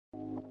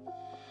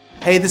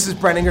Hey, this is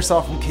Brent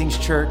Ingersoll from King's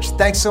Church.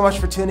 Thanks so much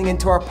for tuning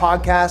into our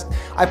podcast.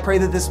 I pray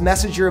that this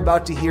message you're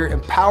about to hear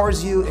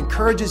empowers you,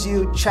 encourages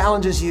you,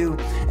 challenges you,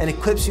 and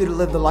equips you to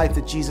live the life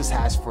that Jesus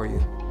has for you.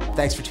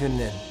 Thanks for tuning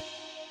in.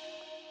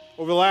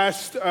 Over the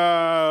last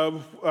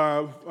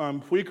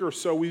week or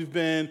so, we've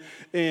been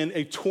in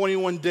a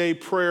 21-day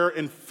prayer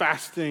and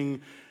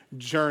fasting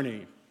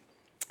journey.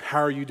 How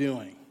are you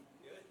doing?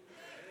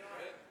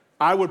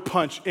 I would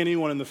punch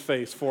anyone in the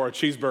face for a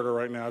cheeseburger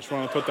right now. I just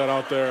want to put that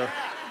out there.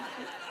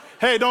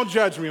 Hey, don't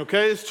judge me,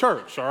 okay? It's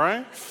church, all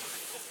right?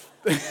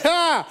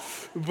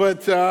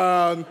 But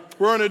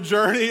we're on a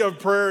journey of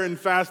prayer and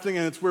fasting,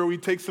 and it's where we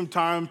take some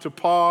time to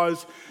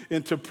pause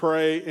and to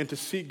pray and to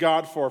seek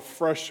God for a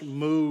fresh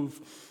move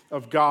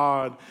of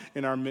God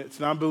in our midst.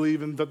 And I'm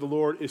believing that the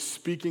Lord is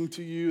speaking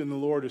to you and the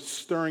Lord is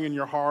stirring in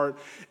your heart.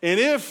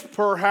 And if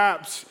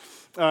perhaps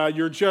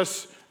you're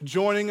just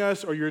joining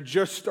us or you're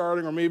just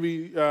starting, or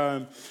maybe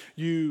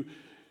you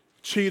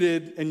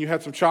cheated and you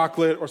had some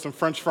chocolate or some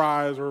French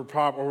fries or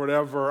pop or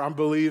whatever, I'm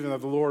believing that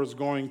the Lord is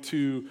going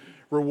to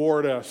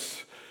reward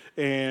us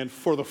and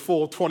for the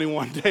full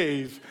 21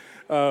 days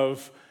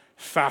of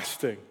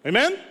fasting.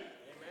 Amen?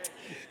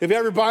 If you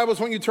have your Bibles,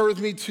 why don't you turn with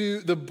me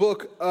to the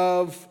book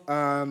of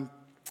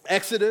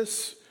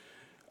Exodus,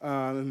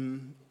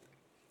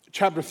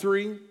 chapter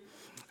 3.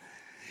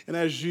 And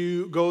as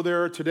you go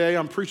there today,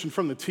 I'm preaching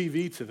from the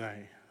TV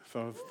today.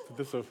 So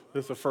this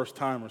is a first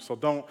timer. So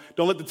don't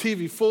let the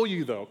TV fool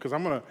you though, because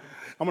I'm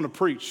gonna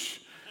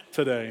preach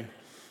today.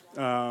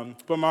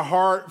 But my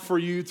heart for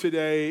you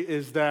today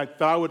is that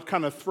I would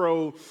kind of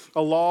throw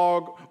a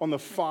log on the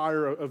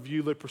fire of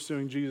you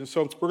pursuing Jesus.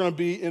 So we're going to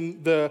be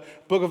in the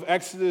book of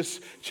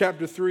Exodus,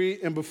 chapter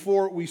 3. And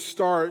before we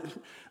start,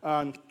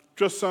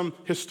 just some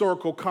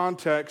historical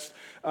context.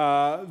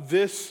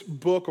 This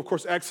book, of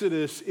course,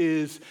 Exodus,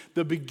 is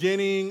the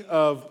beginning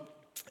of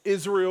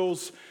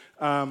Israel's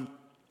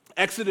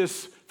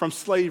exodus from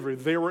slavery.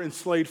 They were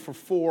enslaved for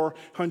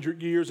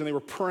 400 years, and they were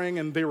praying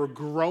and they were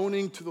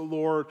groaning to the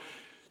Lord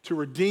to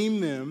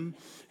redeem them.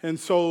 And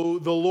so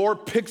the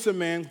Lord picks a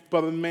man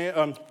by the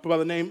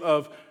name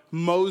of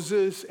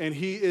Moses, and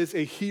he is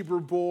a Hebrew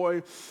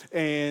boy.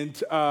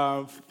 And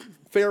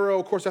Pharaoh,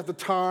 of course, at the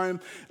time,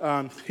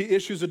 he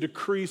issues a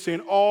decree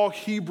saying all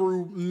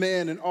Hebrew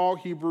men and all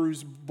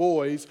Hebrews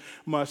boys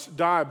must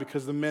die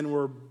because the men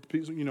were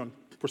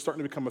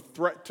starting to become a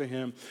threat to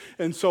him.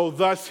 And so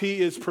thus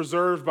he is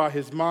preserved by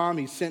his mom.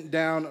 He's sent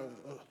down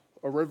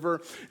a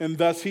river, and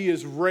thus he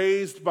is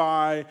raised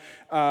by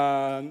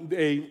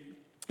a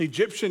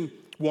Egyptian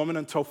woman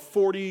until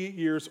 40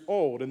 years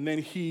old. And then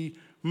he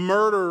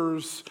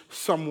murders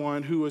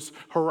someone who is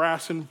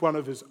harassing one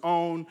of his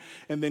own,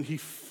 and then he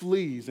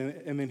flees,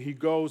 and then he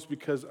goes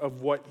because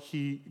of what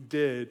he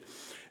did.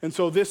 And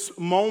so this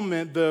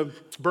moment, the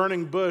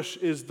burning bush,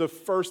 is the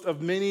first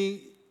of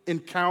many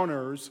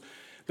encounters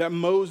that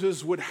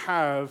Moses would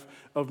have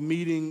of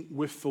meeting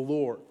with the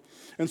Lord.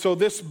 And so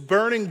this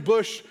burning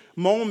bush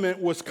moment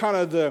was kind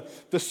of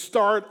the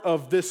start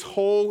of this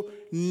whole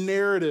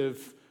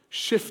narrative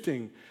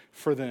shifting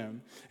for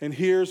them. And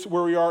here's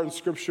where we are in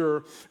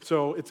Scripture.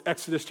 So it's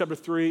Exodus chapter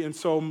 3. And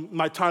so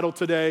my title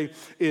today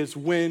is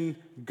When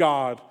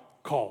God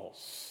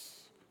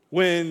Calls.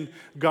 When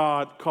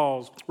God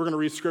Calls. We're going to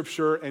read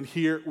Scripture, and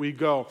here we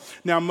go.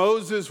 Now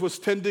Moses was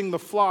tending the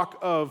flock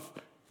of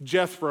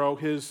Jethro,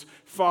 his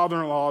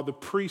father-in-law, the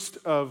priest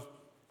of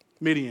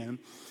Midian.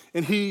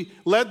 And he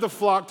led the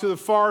flock to the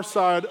far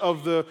side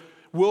of the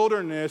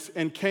wilderness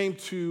and came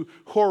to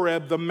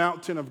Horeb, the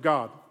mountain of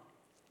God.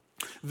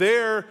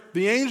 There,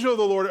 the angel of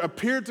the Lord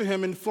appeared to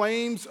him in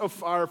flames of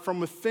fire from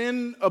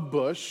within a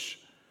bush.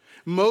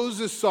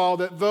 Moses saw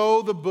that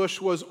though the bush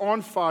was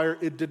on fire,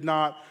 it did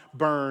not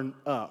burn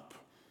up.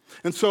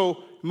 And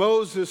so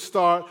Moses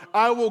thought,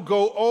 I will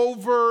go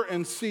over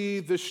and see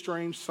this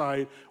strange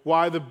sight,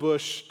 why the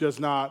bush does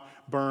not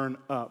burn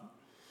up.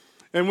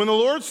 And when the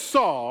Lord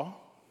saw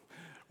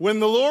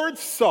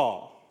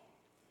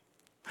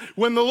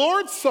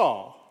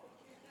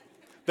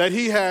that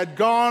he had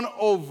gone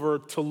over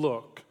to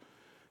look,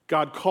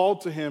 God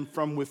called to him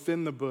from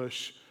within the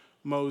bush,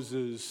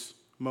 Moses,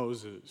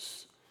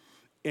 Moses.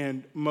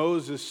 And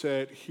Moses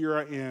said, here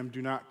I am,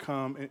 do not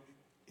come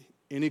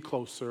any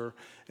closer.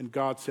 And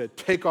God said,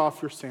 take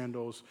off your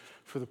sandals,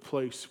 for the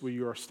place where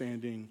you are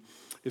standing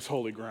is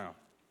holy ground.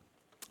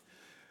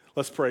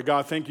 Let's pray.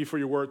 God, thank you for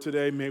your word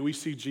today. May we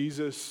see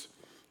Jesus.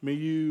 May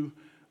you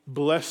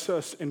bless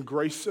us and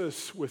grace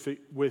us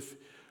with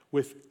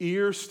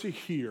ears to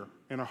hear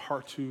and a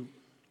heart to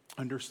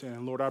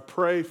understand. Lord, I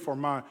pray for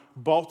my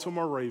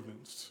Baltimore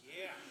Ravens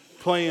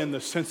playing the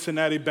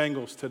Cincinnati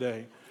Bengals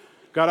today.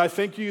 God, I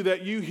thank you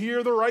that you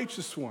hear the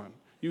righteous one.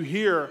 You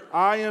hear,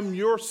 I am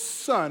your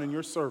son and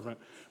your servant.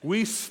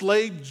 We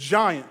slay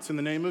giants in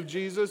the name of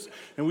Jesus,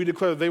 and we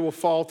declare that they will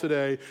fall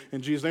today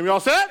in Jesus' name. You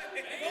all said?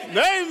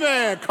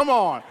 Amen. Come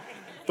on.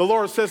 The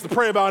Lord says to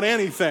pray about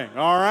anything,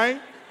 all right?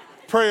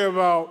 Pray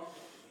about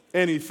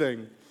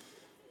anything.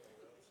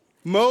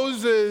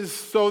 Moses,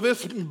 so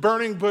this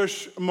burning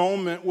bush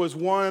moment was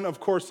one, of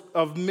course,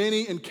 of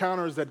many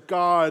encounters that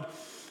God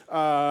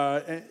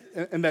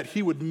and that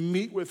he would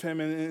meet with him.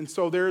 And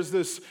so there's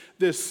this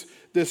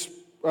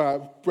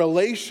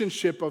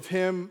relationship of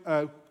him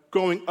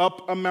going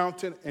up a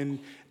mountain and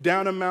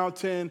down a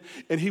mountain,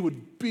 and he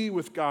would be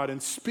with God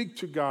and speak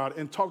to God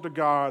and talk to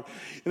God.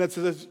 And it's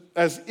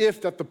as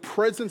if that the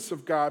presence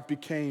of God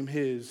became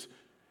his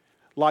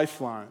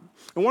lifeline.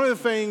 And one of the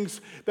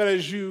things that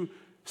as you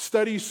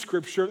study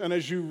Scripture and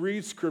as you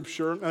read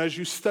Scripture and as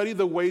you study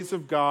the ways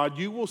of God,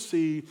 you will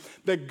see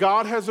that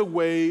God has a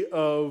way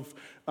of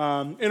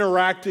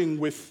interacting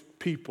with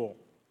people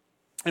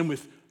and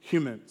with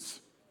humans,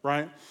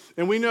 right?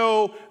 And we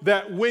know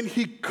that when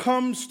he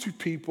comes to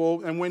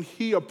people and when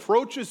he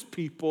approaches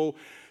people,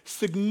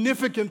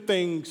 significant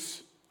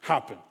things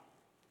happen.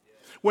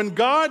 When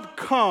God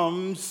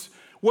comes,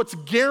 what's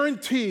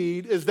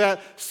guaranteed is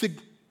that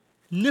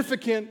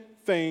significant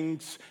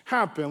things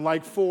happen.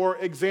 Like, for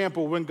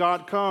example, when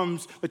God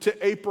comes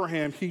to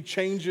Abraham, he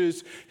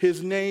changes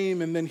his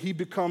name and then he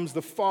becomes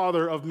the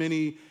father of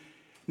many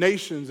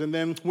nations. And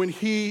then when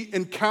he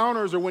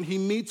encounters or when he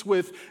meets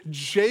with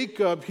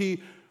Jacob,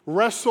 he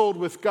wrestled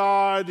with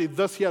God,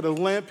 thus he had a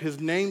limp, his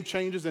name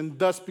changes, and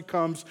thus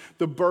becomes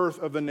the birth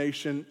of the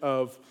nation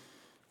of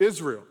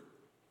Israel.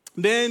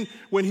 Then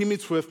when he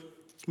meets with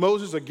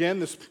Moses, again,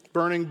 this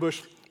burning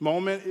bush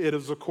moment, it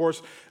is, of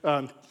course,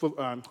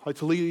 like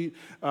to lead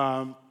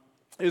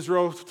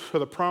Israel to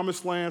the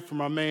promised land. For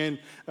my man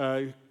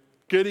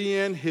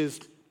Gideon,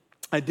 his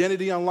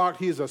identity unlocked.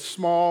 He is a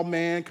small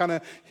man, kind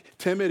of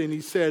timid, and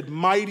he said,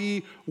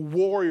 mighty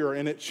warrior,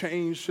 and it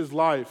changed his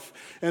life.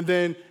 And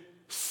then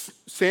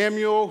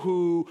Samuel,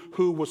 who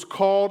was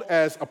called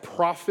as a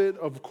prophet,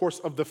 of course,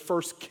 of the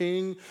first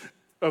king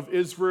of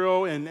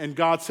Israel, and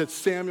God said,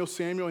 Samuel,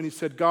 Samuel, and he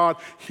said, God,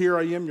 here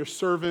I am, your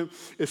servant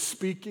is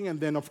speaking. And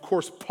then, of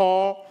course,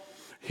 Paul,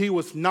 he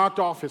was knocked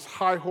off his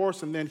high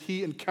horse, and then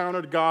he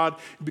encountered God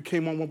and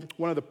became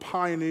one of the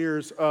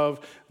pioneers of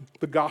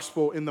the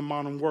gospel in the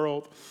modern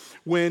world.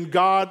 When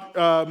God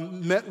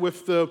met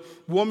with the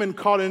woman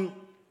caught in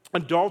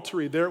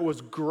adultery, there was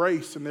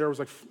grace, and there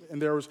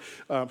was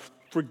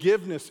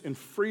forgiveness and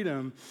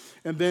freedom.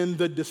 And then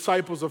the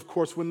disciples, of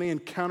course, when they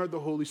encountered the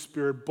Holy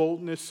Spirit,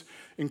 boldness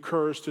and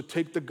courage to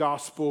take the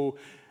gospel,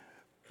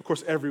 of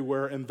course,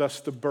 everywhere, and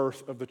thus the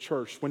birth of the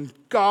church. When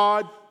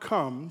God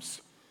comes,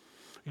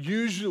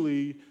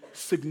 usually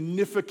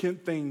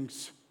significant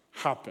things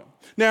happen.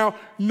 Now,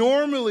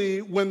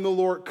 normally when the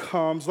Lord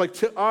comes, like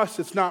to us,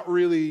 it's not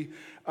really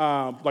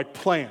like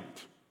planned,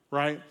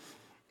 right?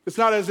 It's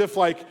not as if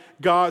like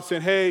God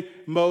said, hey,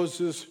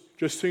 Moses,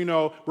 just so you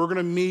know, we're going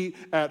to meet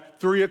at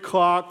 3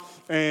 o'clock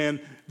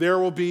and there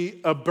will be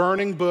a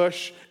burning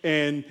bush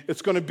and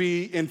it's going to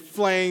be in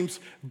flames.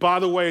 By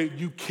the way,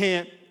 you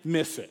can't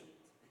miss it,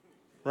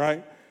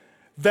 right?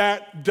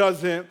 That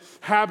doesn't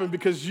happen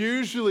because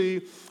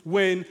usually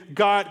when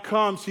God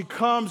comes, he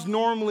comes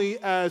normally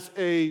as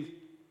an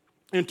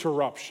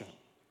interruption.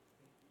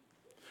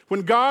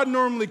 When God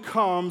normally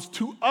comes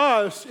to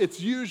us, it's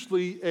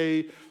usually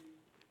a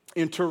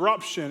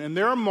interruption. And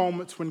there are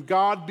moments when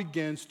God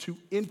begins to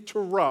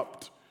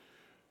interrupt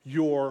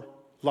your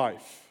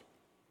life.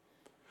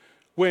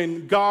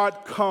 When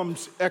God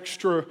comes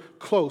extra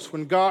close,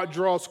 when God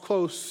draws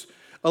close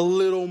a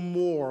little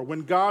more,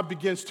 when God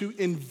begins to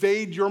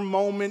invade your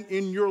moment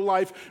in your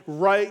life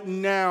right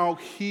now,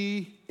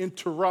 he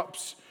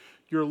interrupts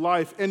your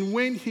life. And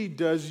when he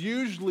does,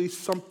 usually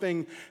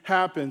something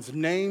happens.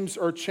 Names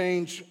are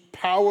changed.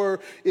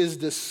 Power is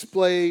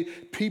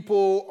displayed.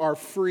 People are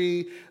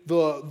free.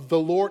 The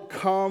Lord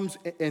comes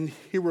and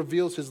he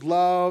reveals his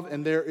love,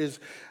 and there is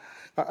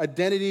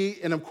identity.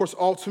 And of course,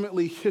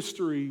 ultimately,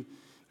 history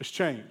is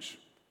changed.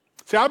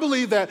 See, I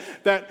believe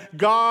that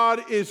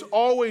God is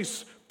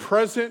always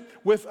present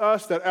with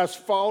us, that as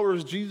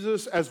followers of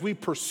Jesus, as we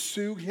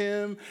pursue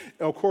him,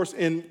 of course,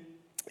 in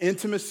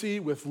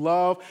intimacy with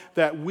love,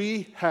 that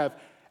we have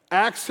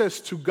access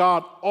to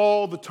God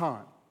all the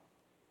time.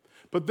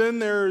 But then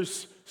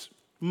there's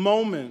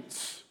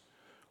moments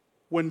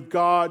when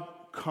God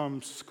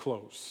comes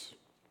close.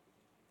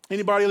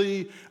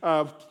 Anybody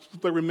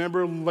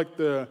remember like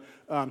the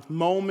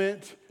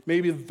moment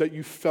maybe that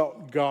you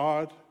felt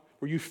God,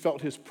 where you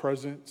felt his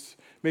presence?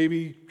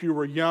 Maybe you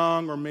were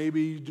young, or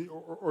maybe,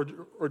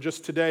 or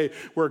just today,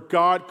 where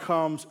God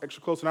comes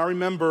extra close. And I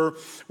remember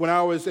when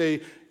I was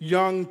a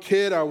young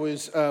kid, I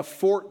was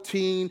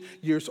 14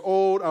 years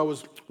old. I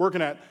was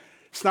working at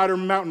Snyder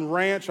Mountain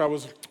Ranch. I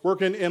was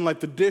working in like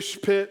the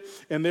dish pit,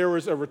 and there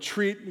was a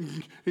retreat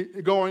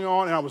going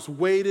on, and I was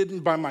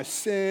weighted by my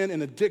sin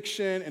and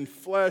addiction and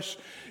flesh.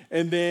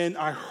 And then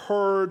I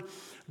heard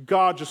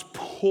God just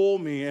pull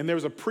me, and there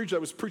was a preacher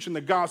that was preaching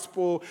the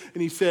gospel,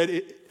 and he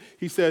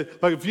said,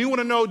 like, if you want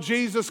to know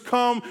Jesus,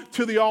 come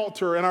to the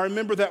altar. And I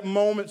remember that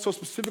moment so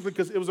specifically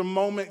because it was a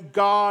moment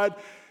God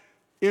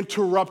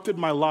interrupted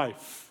my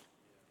life.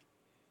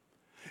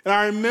 And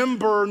I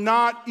remember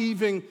not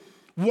even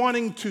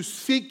wanting to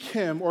seek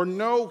him or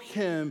know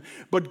him,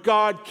 but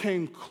God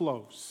came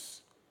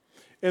close.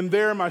 And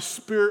there my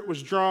spirit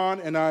was drawn,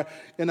 and I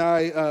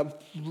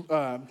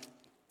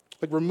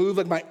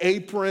removed my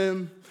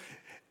apron,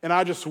 and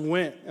I just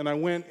went. And I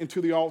went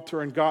into the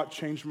altar, and God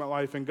changed my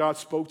life. And God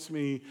spoke to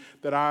me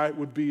that I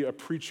would be a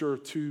preacher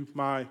to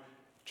my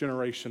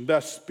generation.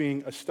 Thus,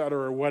 being a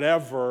stutterer or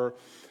whatever,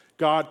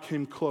 God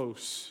came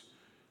close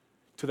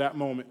to that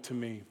moment to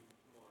me.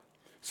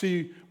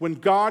 See, when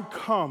God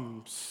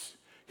comes,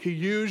 he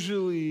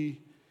usually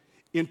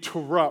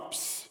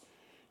interrupts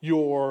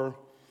your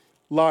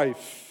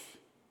life.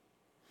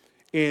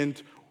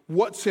 And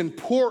what's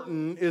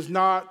important is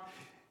not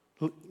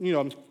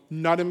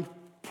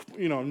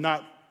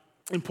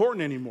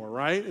important anymore,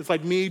 right? It's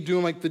like me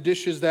doing the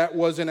dishes that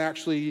wasn't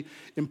actually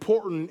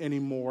important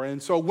anymore.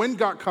 And so when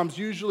God comes,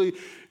 usually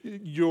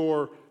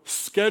your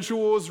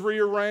schedule is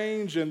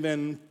rearranged, and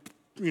then,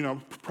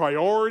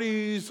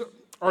 priorities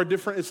are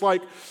different. It's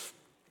like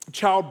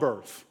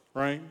childbirth,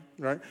 right?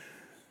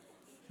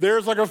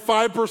 There's a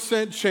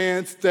 5%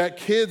 chance that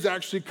kids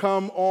actually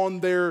come on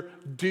their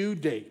due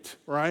date,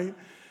 right?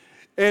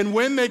 And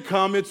when they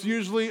come, it's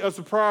usually a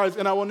surprise.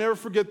 And I will never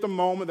forget the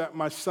moment that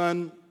my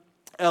son,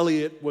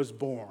 Elliot, was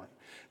born.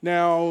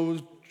 Now,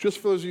 just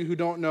for those of you who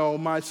don't know,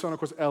 my son, of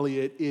course,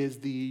 Elliot, is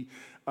the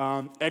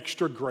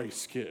extra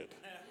grace kid.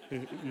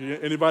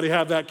 Anybody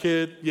have that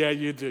kid? Yeah,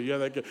 you do. You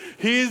have that kid.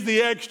 He's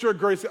the extra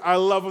grace. I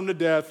love him to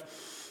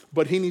death,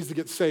 but he needs to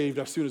get saved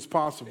as soon as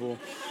possible.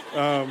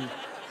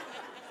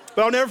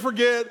 But I'll never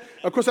forget,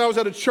 of course, I was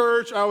at a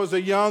church. I was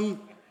a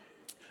young,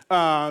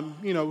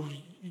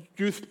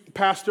 youth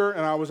pastor,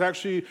 and I was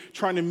actually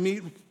trying to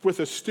meet with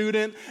a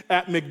student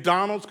at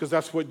McDonald's, because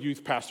that's what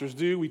youth pastors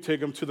do. We take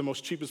them to the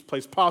most cheapest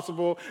place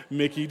possible,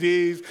 Mickey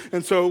D's.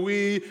 And so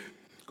we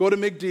go to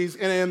McD's,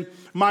 and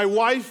my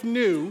wife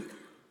knew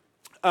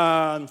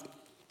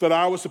that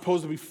I was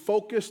supposed to be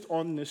focused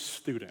on this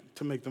student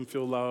to make them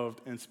feel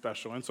loved and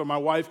special. And so my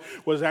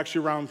wife was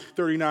actually around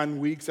 39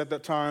 weeks at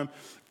that time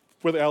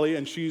with Ellie,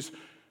 and she's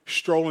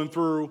strolling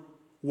through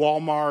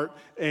Walmart,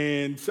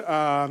 and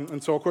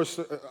so of course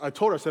I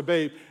told her, I said,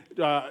 babe,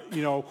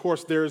 of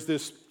course there's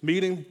this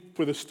meeting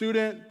with a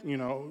student,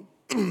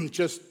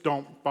 just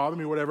don't bother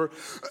me, whatever.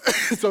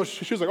 So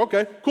she was like,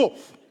 okay, cool.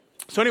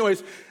 So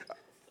anyways,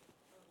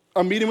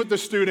 I'm meeting with the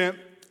student,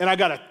 and I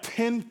got a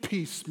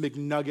 10-piece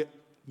McNugget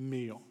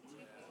meal.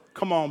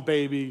 Come on,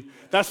 baby.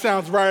 That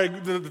sounds right.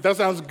 That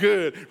sounds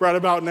good right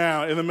about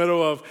now in the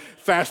middle of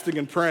fasting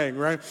and praying,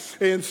 right?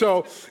 And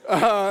so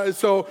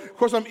of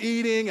course I'm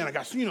eating, and I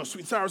got sweet and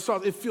sour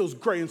sauce. It feels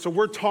great. And so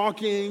we're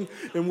talking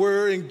and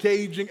we're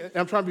engaging, and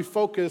I'm trying to be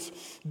focused.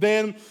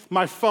 Then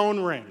my phone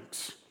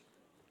rings,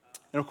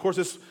 and of course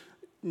it's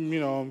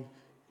my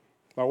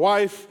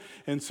wife.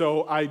 And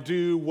so I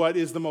do what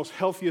is the most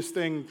healthiest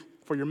thing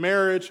for your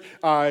marriage.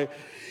 I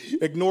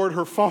ignored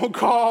her phone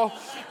call,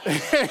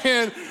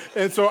 and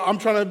so I'm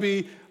trying to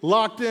be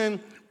locked in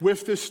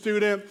with this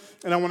student,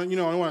 and I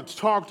want to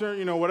talk to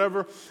her,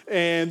 whatever.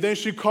 And then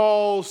she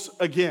calls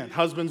again.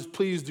 Husbands,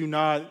 please do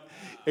not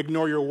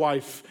ignore your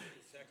wife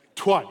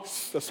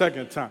twice, a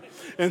second time.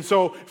 And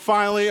so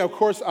finally, of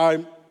course,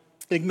 I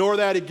ignore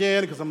that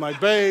again, because I'm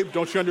like, babe,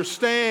 don't you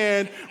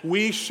understand?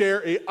 We share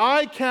an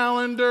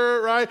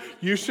iCalendar, right?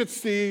 You should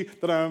see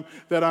that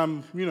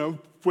I'm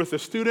with a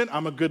student.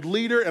 I'm a good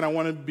leader, and I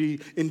want to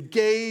be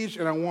engaged,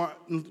 and I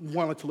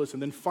want to listen.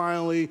 Then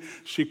finally,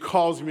 she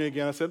calls me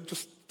again. I said,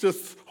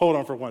 just hold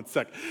on for 1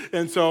 second.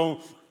 And so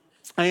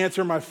I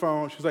answer my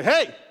phone. She's like,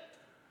 hey,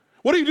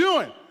 what are you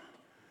doing?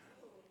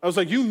 I was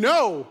like, you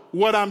know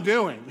what I'm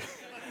doing.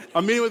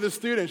 I'm meeting with a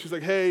student. She's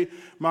like, hey,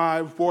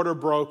 my water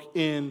broke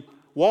in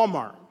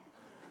Walmart.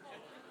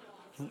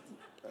 And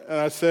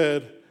I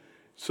said,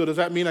 so does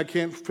that mean I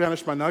can't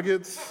finish my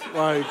nuggets?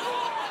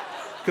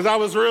 Because I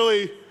was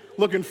really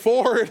looking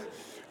forward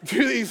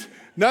to these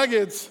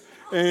nuggets.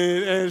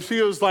 And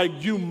she was like,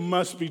 you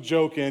must be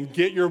joking.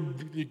 Get your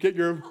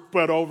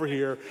butt over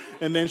here.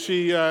 And then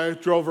she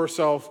drove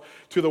herself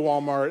to the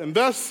Walmart. And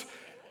thus,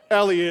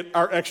 Elliot,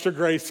 our extra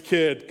grace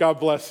kid, God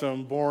bless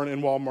him, born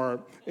in Walmart.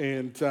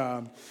 And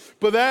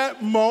but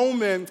that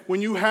moment,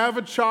 when you have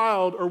a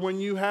child or when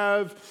you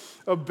have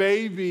a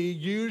baby,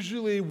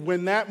 usually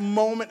when that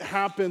moment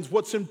happens,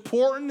 what's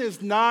important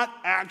is not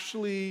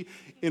actually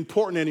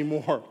important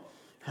anymore,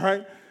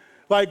 right?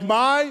 Like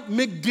my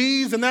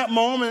McD's in that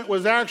moment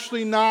was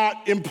actually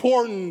not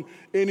important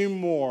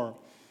anymore.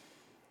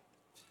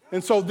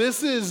 And so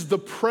this is the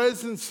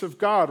presence of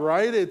God,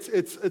 right?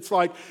 It's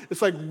like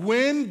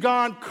when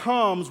God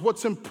comes,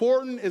 what's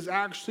important is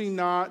actually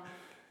not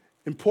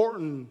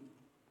important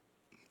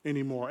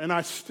anymore. And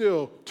I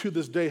still, to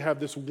this day, have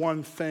this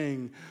one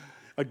thing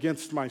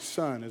against my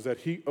son, is that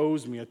he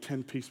owes me a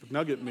 10-piece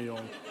McNugget meal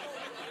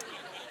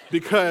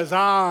because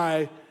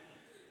I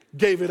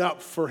gave it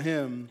up for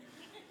him.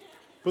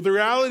 But the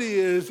reality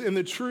is, and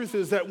the truth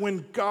is, that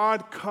when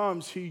God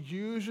comes, he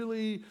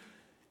usually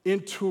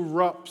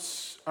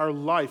interrupts our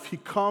life. He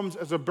comes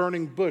as a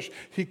burning bush.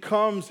 He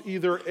comes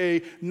either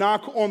a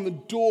knock on the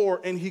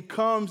door, and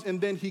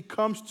then he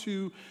comes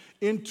to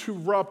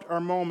interrupt our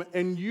moment.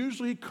 And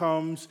usually he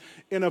comes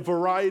in a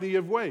variety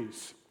of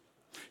ways.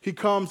 He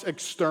comes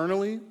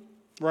externally,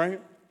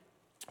 right?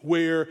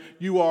 Where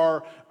you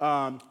are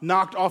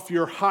knocked off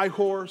your high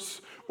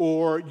horse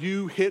or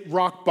you hit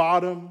rock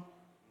bottom.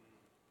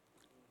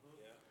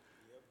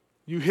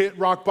 You hit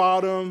rock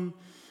bottom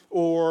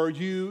or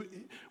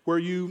where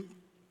you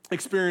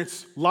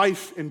experience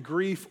life and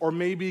grief, or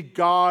maybe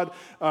God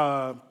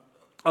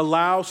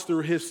allows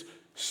through his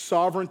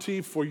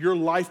sovereignty for your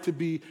life to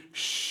be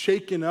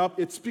shaken up.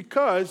 It's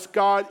because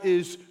God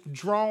is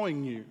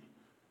drawing you.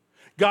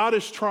 God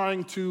is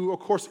trying to, of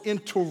course,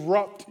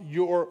 interrupt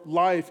your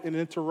life and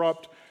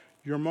interrupt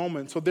your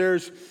moment. So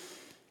there's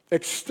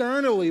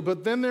externally,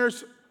 but then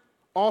there's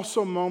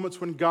also moments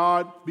when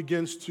God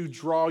begins to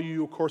draw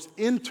you, of course,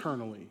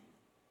 internally,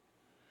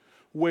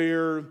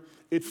 where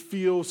it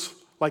feels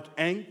like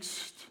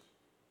angst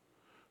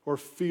or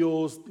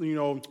feels,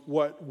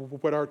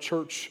 what our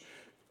church,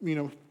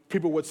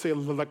 people would say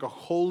like a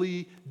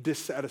holy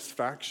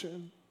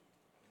dissatisfaction.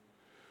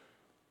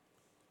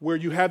 Where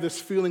you have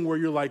this feeling where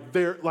you're like,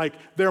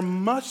 there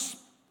must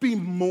be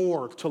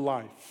more to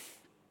life.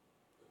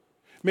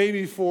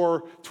 Maybe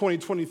for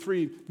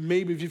 2023,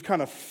 maybe if you've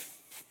kind of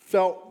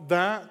felt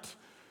that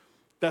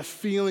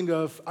feeling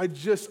of, I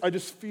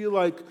just feel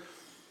like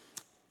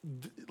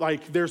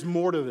there's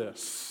more to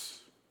this.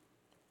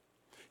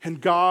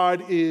 And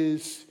God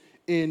is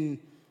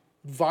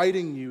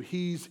inviting you.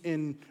 He's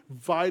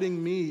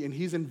inviting me, and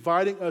he's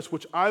inviting us,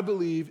 which I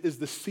believe is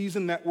the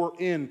season that we're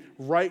in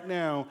right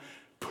now,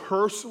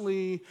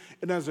 personally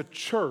and as a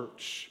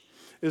church,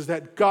 is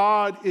that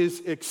God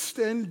is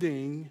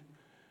extending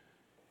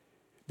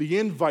the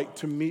invite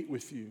to meet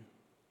with you.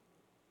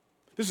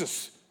 This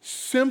is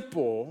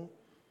simple,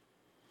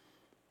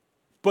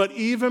 but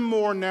even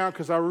more now,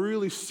 because I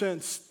really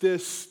sense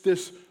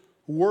this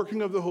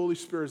working of the Holy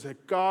Spirit, is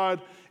that God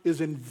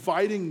is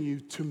inviting you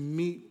to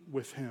meet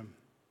with him.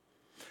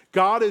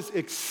 God is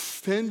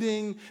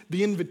extending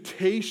the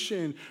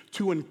invitation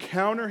to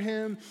encounter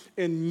him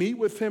and meet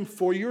with him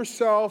for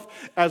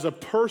yourself as a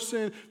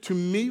person, to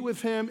meet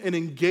with him and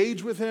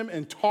engage with him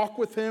and talk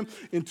with him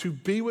and to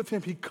be with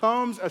him. He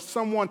comes as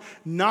someone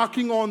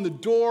knocking on the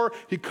door.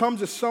 He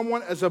comes as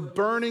someone as a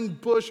burning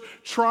bush,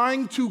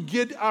 trying to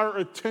get our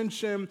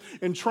attention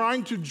and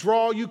trying to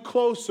draw you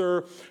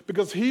closer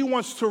because he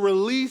wants to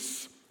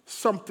release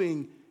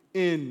something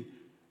in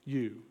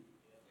you.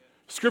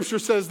 Scripture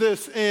says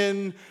this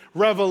in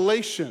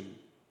Revelation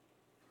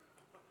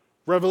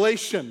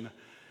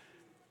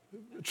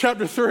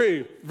chapter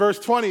 3, verse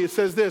 20. It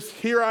says this: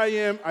 "Here I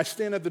am, I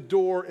stand at the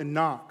door and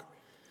knock.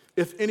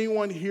 If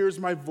anyone hears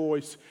my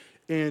voice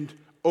and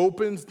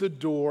opens the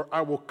door,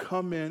 I will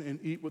come in and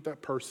eat with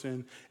that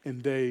person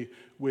and they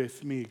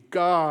with me."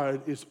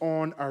 God is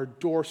on our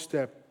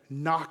doorstep,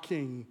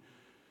 knocking,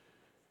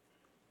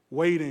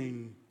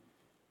 waiting,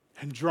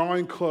 and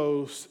drawing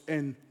close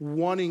and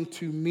wanting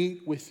to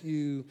meet with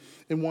you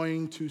and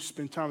wanting to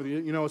spend time with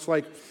you.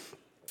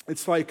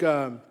 It's like,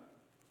 have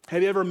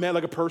you ever met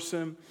like a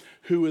person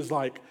who is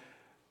like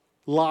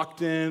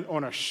locked in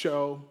on a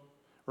show,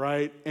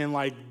 right? And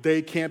like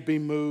they can't be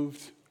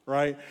moved,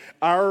 right?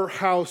 Our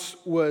house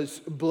was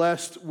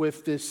blessed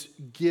with this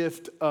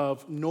gift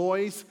of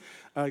noise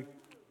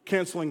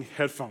canceling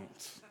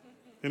headphones.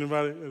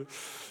 Anybody?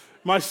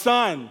 My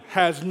son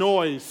has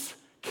noise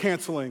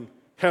canceling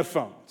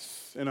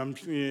headphones, and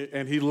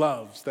he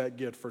loves that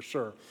gift for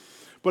sure.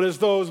 But it's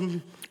those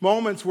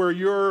moments where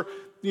you're,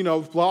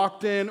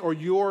 locked in, or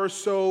you're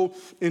so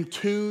in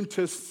tune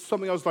to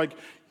something else, like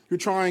you're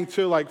trying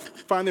to like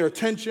find their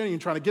attention, and you're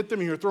trying to get them,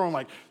 and you're throwing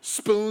like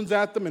spoons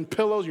at them and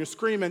pillows, and you're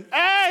screaming,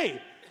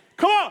 "Hey,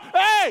 come on,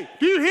 hey,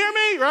 do you hear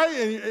me?" Right?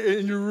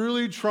 And you're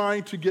really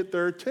trying to get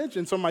their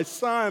attention. So my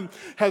son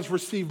has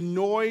received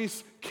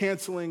noise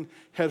canceling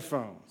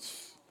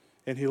headphones,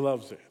 and he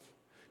loves it.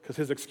 Because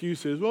his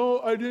excuse is,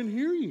 "Well, I didn't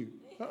hear you.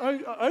 I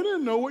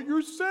didn't know what you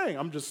were saying."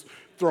 I'm just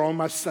throwing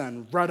my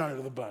son right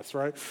under the bus,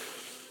 right?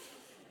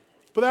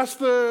 But that's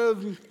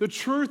the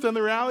truth, and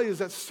the reality is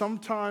that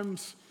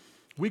sometimes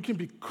we can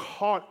be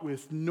caught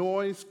with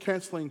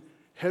noise-canceling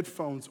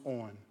headphones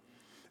on.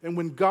 And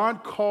when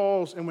God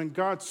calls and when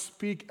God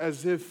speaks,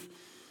 as if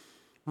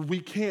we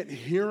can't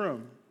hear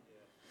him,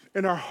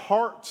 and our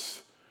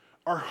hearts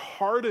are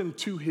hardened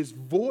to his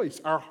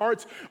voice. Our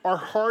hearts are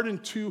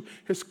hardened to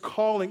his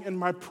calling. And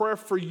my prayer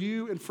for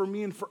you and for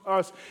me and for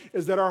us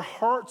is that our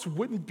hearts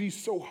wouldn't be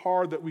so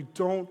hard that we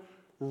don't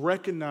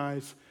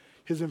recognize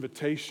his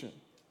invitation.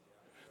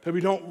 That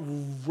we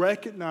don't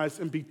recognize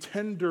and be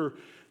tender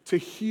to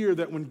hear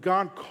that when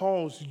God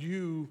calls,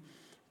 you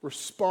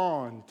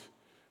respond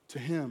to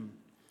him.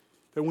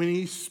 That when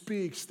he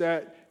speaks,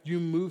 that you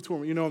move to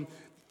him.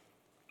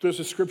 There's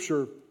a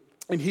scripture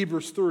in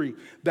Hebrews 3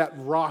 that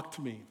rocked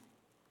me.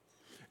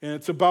 And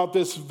it's about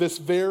this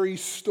very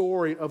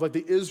story of like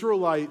the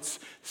Israelites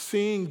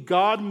seeing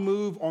God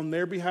move on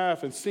their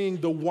behalf and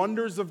seeing the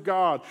wonders of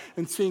God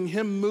and seeing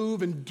him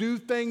move and do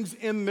things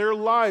in their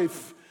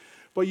life.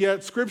 But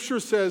yet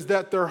Scripture says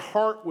that their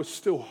heart was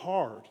still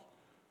hard,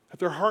 that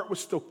their heart was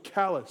still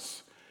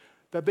callous,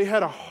 that they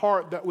had a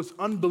heart that was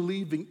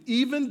unbelieving,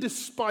 even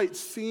despite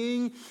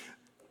seeing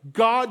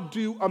God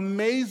do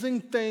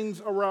amazing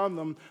things around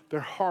them, their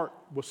heart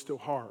was still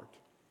hard.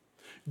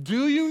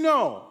 Do you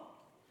know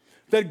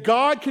that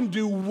God can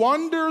do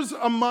wonders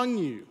among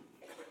you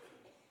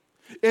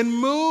and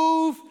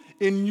move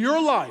in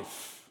your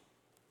life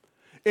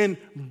and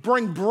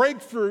bring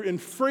breakthrough and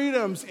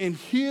freedoms and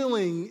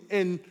healing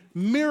and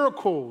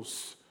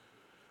miracles,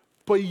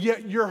 but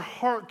yet your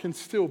heart can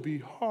still be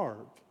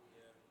hard?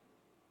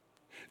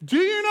 Do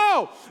you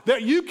know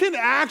that you can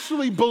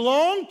actually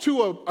belong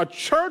to a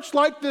church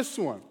like this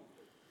one,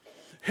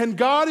 and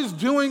God is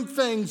doing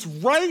things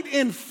right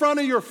in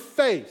front of your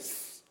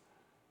face,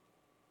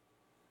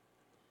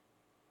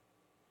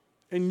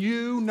 and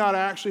you not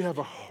actually have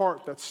a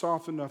heart that's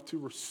soft enough to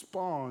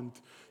respond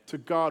to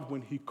God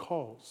when He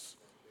calls?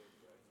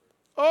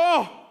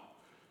 Oh,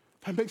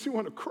 that makes me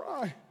want to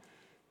cry.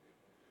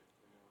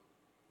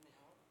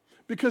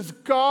 Because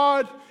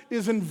God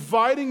is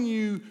inviting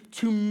you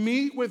to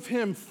meet with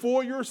Him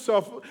for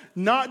yourself,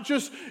 not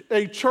just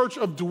a church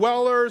of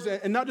dwellers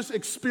and not just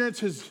experience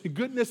His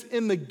goodness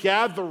in the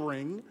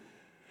gathering,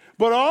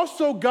 but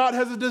also God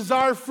has a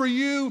desire for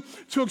you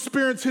to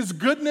experience His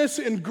goodness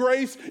and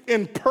grace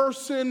in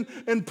person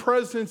and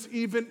presence,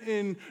 even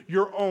in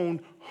your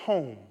own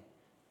home.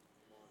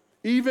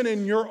 Even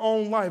in your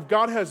own life,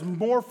 God has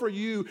more for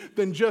you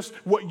than just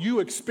what you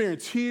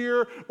experience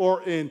here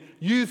or in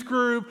youth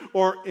group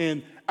or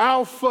in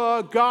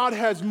Alpha. God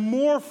has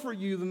more for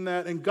you than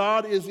that, and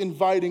God is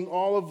inviting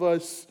all of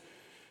us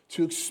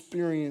to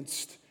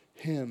experience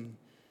Him.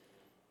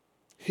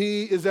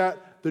 He is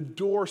at the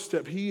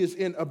doorstep. He is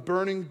in a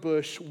burning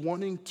bush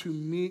wanting to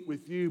meet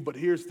with you. But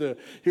here's the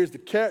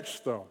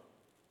catch, though,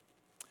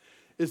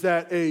 is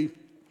that an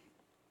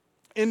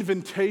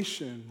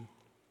invitation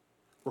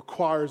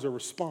requires a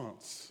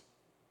response.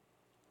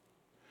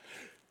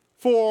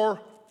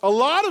 For a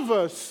lot of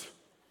us,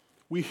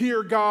 we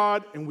hear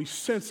God and we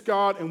sense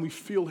God and we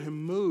feel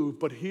Him move,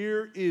 but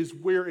here is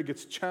where it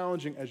gets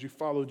challenging as you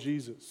follow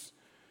Jesus,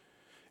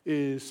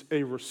 is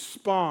a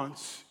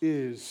response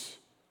is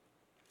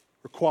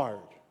required.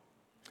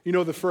 You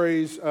know the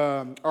phrase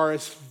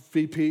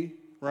RSVP,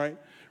 right?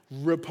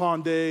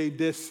 Répondez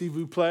des s'il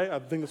vous plaît. I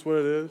think that's what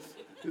it is.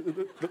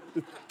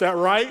 Is that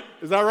right?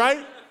 Is that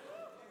right?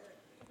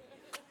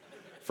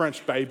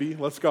 French baby,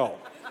 let's go,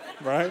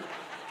 right?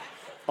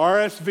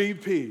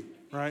 RSVP,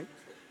 right?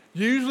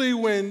 Usually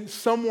when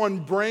someone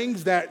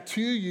brings that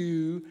to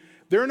you,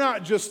 they're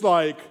not just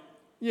like,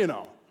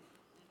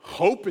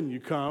 hoping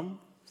you come.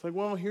 It's like,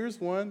 well, here's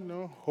one,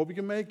 hope you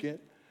can make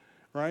it,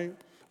 right?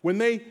 When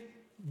they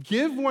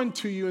give one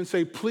to you and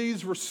say,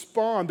 please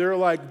respond,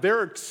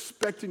 they're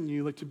expecting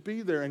you to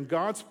be there, and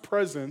God's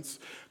presence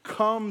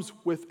comes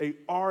with a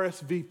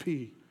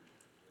RSVP.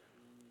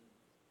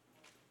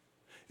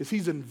 Is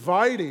He's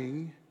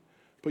inviting,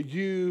 but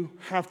you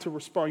have to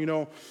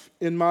respond.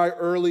 In my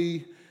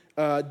early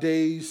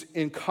days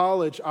in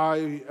college,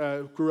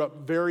 I grew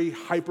up very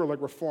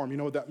Reform. You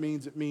know what that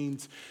means? It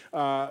means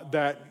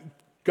that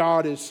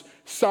God is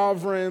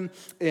sovereign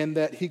and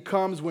that He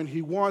comes when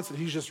He wants, that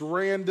He's just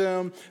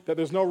random, that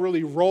there's no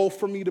really role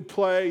for me to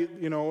play.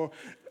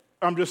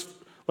 I'm just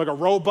like a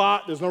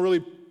robot. There's no really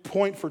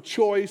point for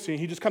choice, and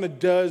He just kind of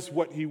does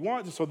what He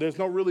wants, so there's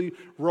no really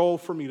role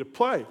for me to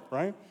play,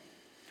 right?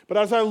 But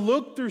as I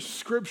look through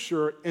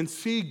Scripture and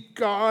see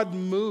God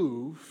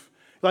move,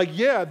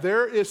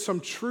 there is some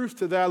truth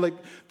to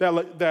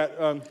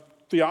that,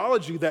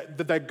 theology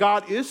that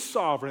God is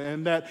sovereign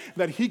and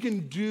that He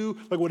can do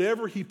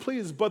whatever He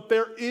pleases. But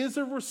there is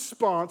a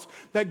response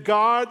that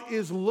God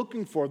is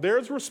looking for.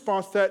 There's a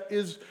response that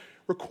is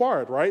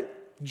required, right?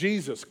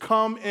 Jesus,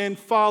 come and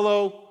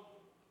follow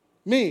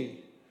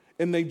me.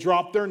 And they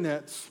dropped their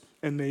nets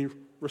and they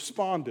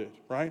responded,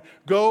 right?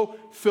 Go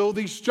fill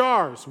these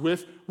jars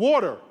with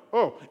water.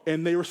 Oh,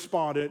 and they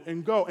responded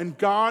and go. And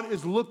God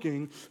is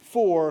looking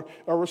for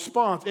a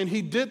response. And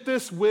He did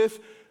this with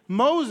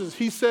Moses.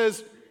 He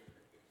says,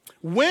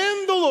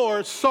 when the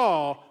Lord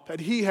saw that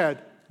he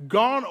had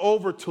gone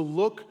over to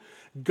look,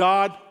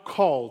 God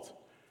called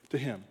to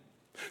him.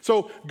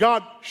 So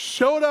God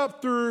showed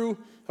up through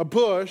a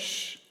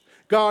bush.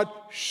 God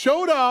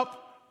showed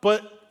up,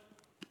 but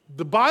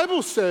the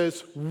Bible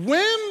says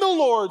when the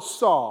Lord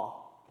saw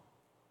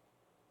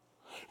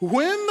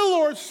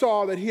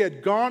that he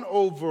had gone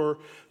over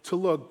to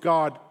look,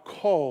 God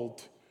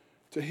called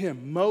to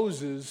him.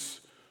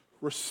 Moses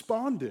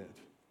responded.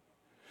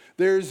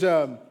 There's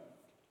a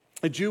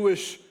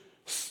Jewish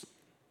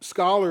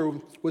scholar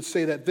would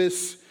say that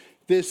this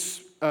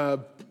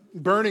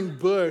burning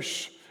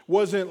bush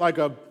wasn't like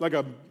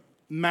a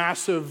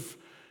massive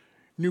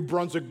New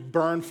Brunswick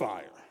burn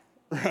fire,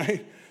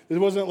 right? It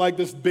wasn't like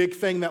this big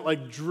thing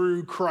that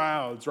drew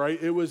crowds, right?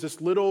 It was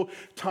this little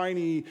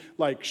tiny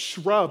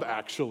shrub,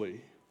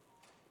 actually.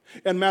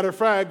 And matter of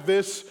fact,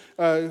 this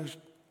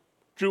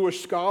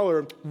Jewish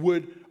scholar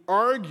would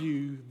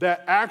argue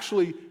that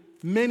actually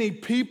many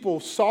people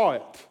saw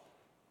it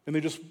and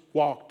they just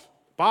walked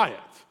by it.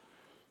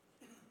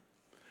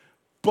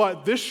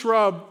 But this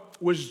shrub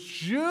was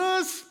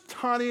just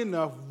tiny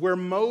enough where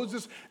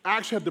Moses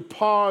actually had to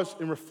pause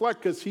and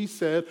reflect because he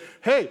said,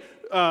 hey,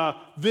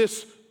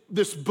 this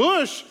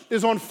bush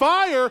is on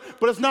fire,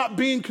 but it's not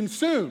being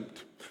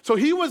consumed. So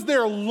he was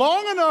there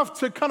long enough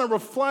to kind of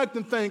reflect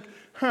and think,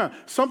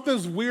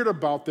 something's weird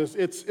about this.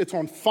 It's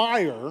on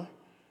fire,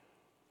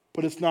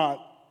 but it's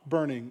not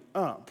burning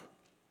up.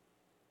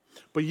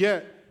 But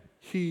yet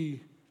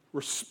he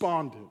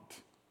responded.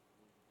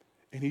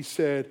 And he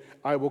said,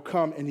 I will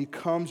come. And he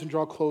comes and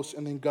draw close,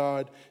 and then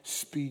God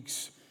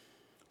speaks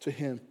to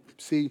him.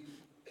 See,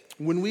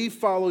 when we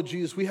follow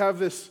Jesus, we have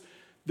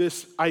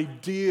this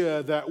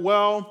idea that,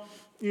 well,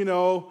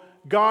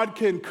 God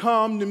can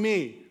come to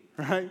me,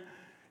 right?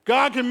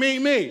 God can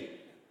meet me.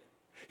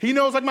 He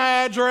knows like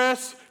my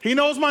address. He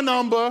knows my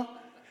number.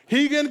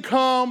 He can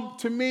come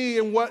to me.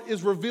 And what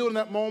is revealed in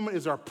that moment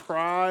is our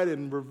pride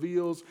and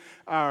reveals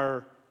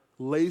our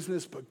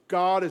laziness. But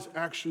God is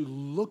actually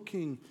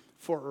looking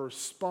for a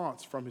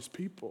response from his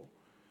people.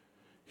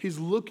 He's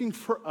looking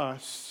for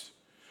us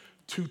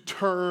to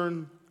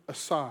turn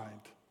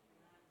aside,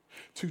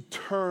 to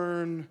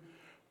turn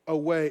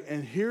away.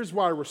 And here's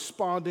why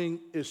responding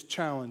is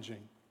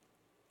challenging.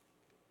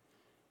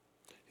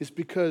 It's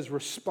because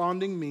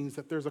responding means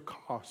that there's a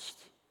cost.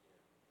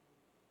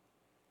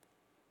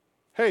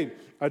 Hey,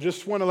 I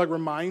just want to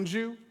remind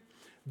you,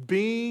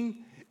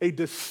 being a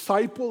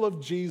disciple of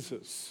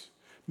Jesus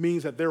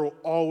means that there will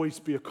always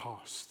be a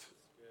cost.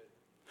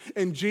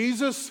 And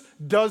Jesus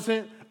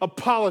doesn't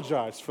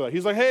apologize for that.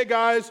 He's like, hey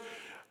guys,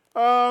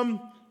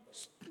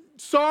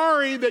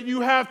 sorry that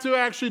you have to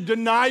actually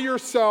deny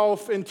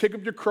yourself and take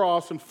up your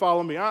cross and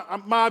follow me.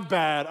 My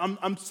bad,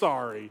 I'm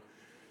sorry.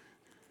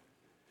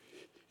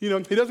 He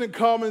doesn't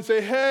come and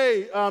say,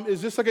 hey,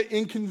 is this like an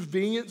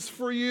inconvenience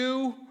for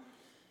you?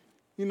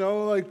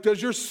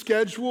 Does your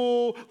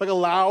schedule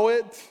allow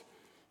it?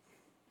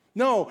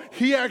 No,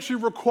 he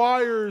actually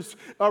requires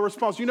a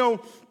response.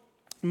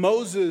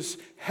 Moses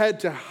had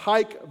to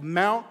hike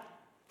Mount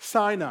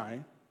Sinai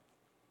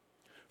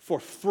for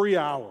 3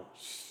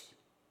 hours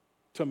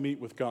to meet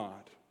with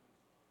God.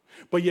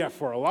 But yeah,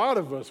 for a lot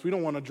of us, we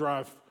don't want to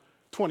drive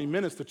 20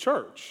 minutes to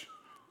church.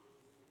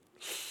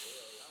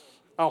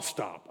 I'll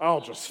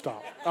just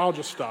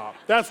stop.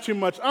 That's too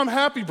much. I'm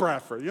happy,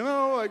 Bradford,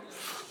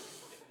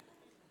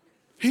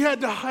 He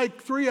had to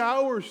hike 3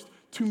 hours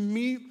to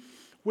meet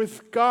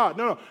with God.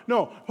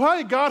 No.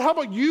 Hey, God, how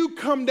about you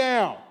come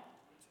down?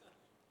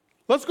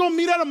 Let's go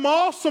meet at a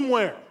mall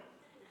somewhere.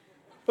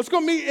 Let's go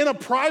meet in a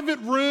private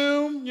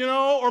room,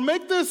 or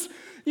make this,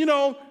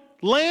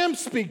 lamb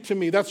speak to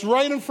me that's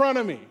right in front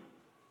of me.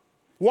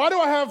 Why do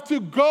I have to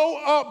go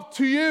up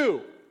to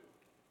you?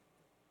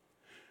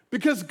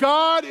 Because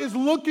God is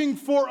looking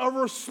for a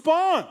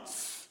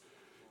response.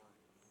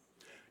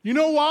 You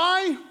know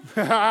why?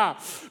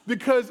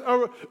 Because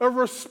a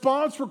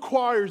response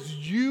requires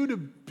you to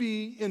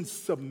be in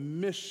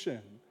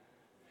submission.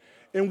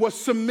 And what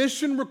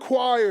submission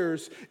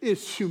requires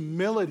is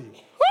humility.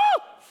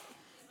 Woo!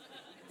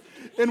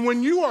 And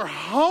when you are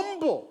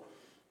humble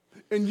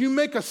and you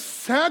make a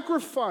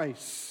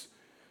sacrifice,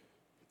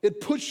 it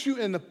puts you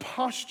in the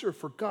posture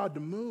for God to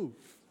move.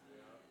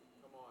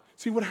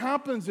 See, what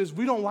happens is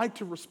we don't like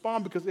to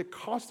respond because it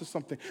costs us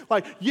something.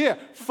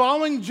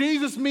 Following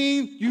Jesus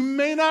means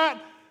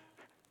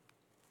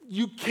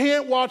you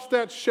can't watch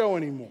that show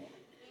anymore.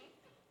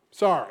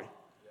 Sorry.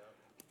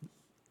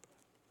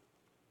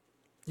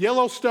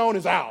 Yellowstone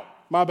is out.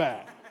 My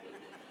bad.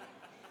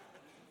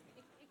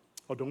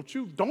 Oh, don't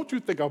you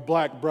think a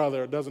black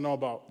brother doesn't know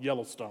about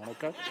Yellowstone,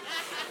 okay?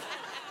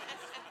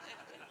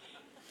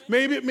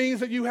 Maybe it means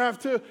that you have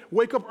to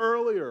wake up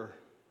earlier.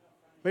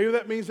 Maybe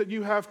that means that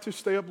you have to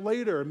stay up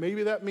later.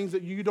 Maybe that means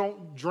that you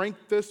don't drink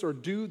this or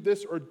do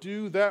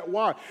that.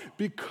 Why?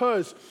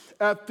 Because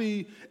at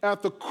the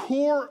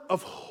core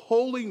of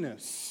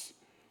holiness,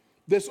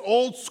 this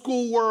old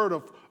school word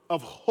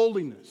of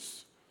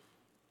holiness,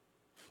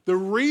 the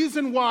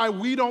reason why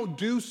we don't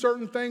do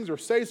certain things or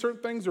say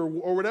certain things or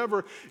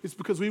whatever is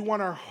because we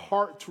want our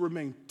heart to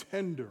remain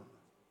tender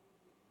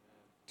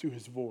to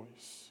his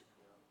voice.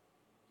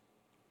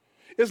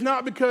 It's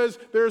not because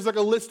there's a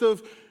list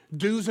of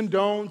do's and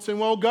don'ts, and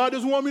God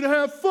doesn't want me to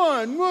have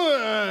fun,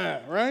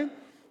 right?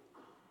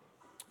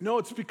 No,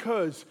 it's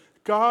because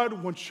God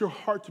wants your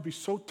heart to be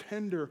so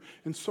tender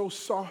and so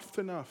soft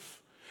enough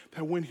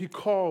that when he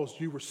calls,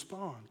 you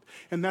respond.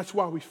 And that's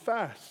why we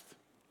fast,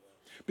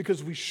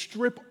 because we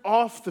strip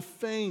off the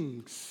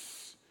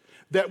things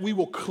that we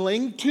will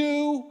cling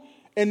to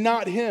and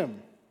not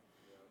him.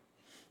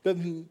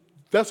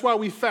 That's why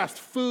we fast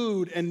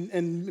food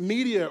and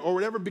media or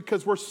whatever,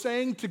 because we're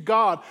saying to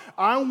God,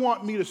 I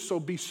want me to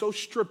be so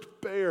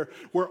stripped bare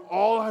where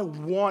all I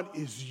want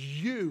is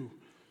you.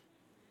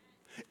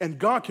 And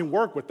God can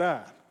work with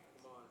that.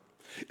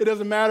 It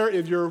doesn't matter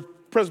if you're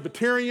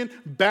Presbyterian,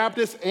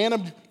 Baptist,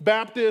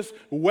 Anabaptist,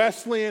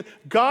 Wesleyan.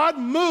 God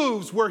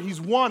moves where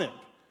he's wanted.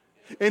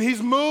 And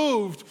he's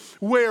moved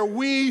where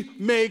we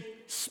make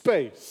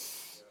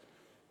space.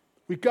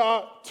 We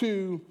got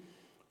to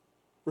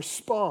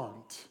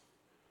respond.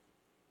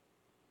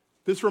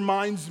 This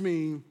reminds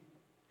me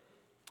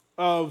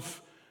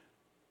of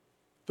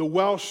the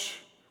Welsh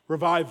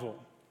revival.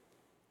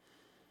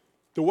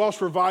 The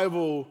Welsh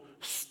revival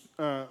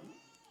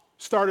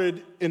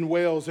started in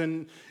Wales,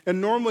 and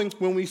normally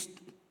when we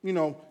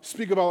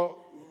speak about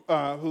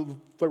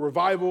the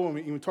revival, and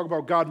we talk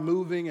about God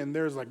moving, and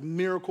there's like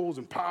miracles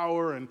and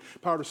power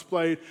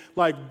displayed,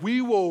 like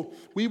we will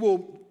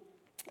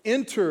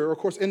enter, of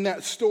course, in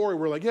that story.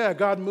 We're like, yeah,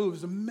 God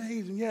moves,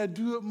 amazing, yeah,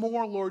 do it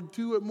more, Lord,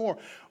 do it more.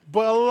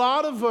 But a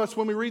lot of us,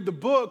 when we read the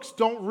books,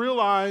 don't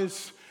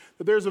realize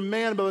that there's a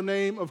man by the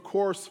name, of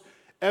course,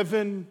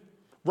 Evan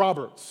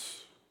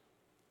Roberts.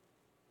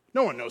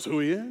 No one knows who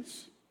he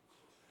is.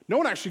 No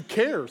one actually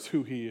cares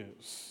who he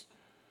is.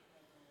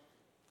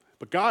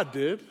 But God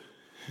did.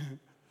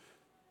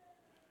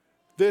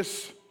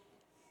 This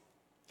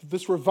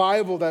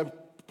revival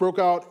that broke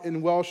out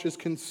in Welsh is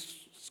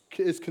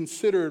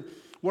considered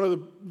one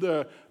of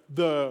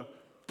the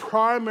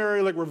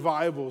primary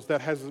revivals that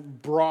has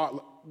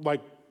brought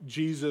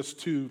Jesus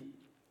to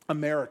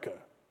America.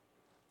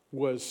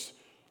 Was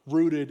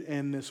rooted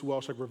in this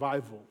Welsh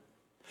revival.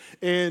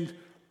 And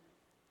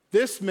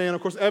this man,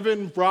 of course,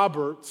 Evan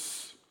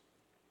Roberts,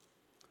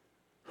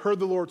 heard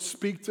the Lord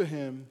speak to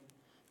him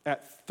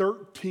at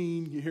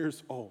 13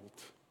 years old.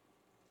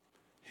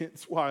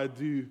 Hence why I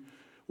do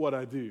what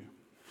I do.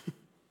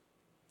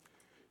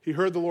 He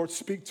heard the Lord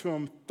speak to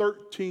him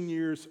 13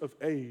 years of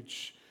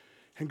age,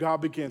 and God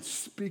began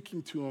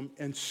speaking to him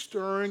and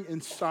stirring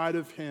inside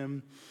of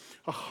him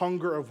a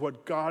hunger of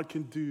what God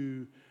can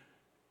do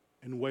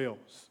in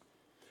Wales.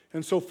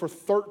 And so for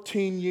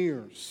 13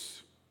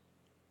 years,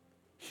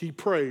 he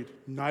prayed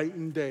night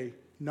and day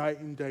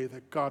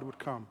that God would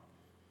come,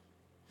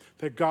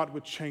 that God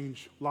would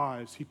change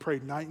lives. He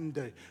prayed night and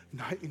day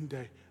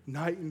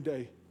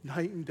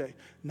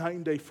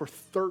for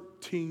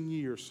 13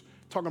 years,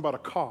 talking about a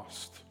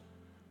cost.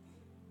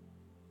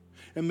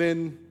 And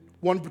then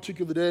one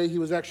particular day, he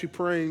was actually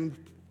praying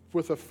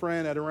with a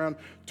friend at around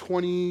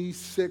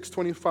 26,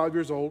 25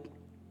 years old.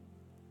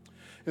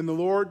 And the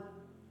Lord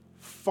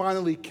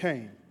finally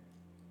came.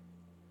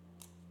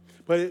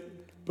 But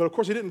of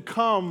course, he didn't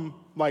come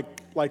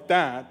like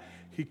that.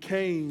 He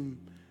came,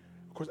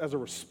 of course, as a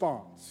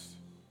response.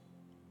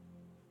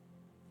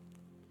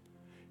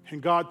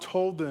 And God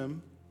told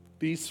them,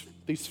 these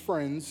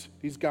friends,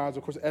 these guys,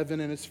 of course, Evan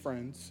and his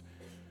friends,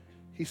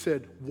 he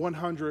said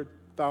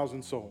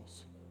 100,000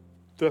 souls.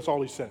 That's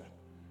all he said.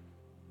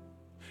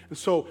 And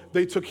so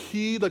they took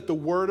heed the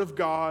word of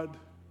God,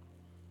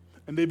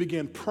 and they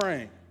began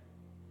praying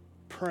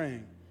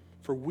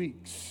for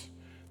weeks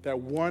that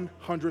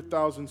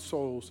 100,000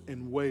 souls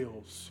in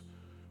Wales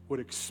would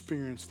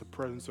experience the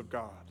presence of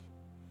God.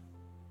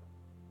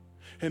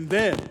 And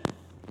then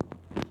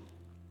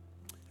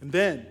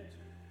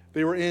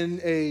they were in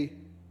a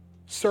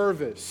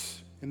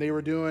service, and they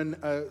were doing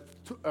a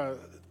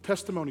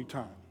testimony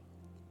time,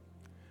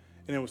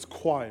 and it was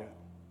quiet.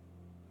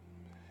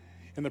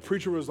 And the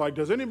preacher was like,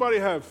 does anybody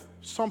have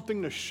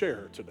something to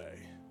share today?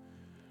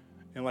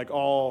 And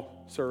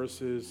all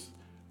services,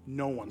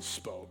 no one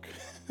spoke.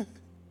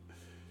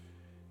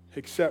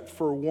 Except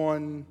for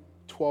one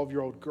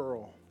 12-year-old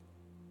girl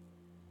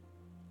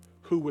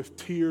who, with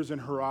tears in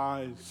her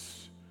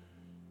eyes,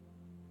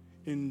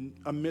 in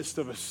a midst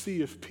of a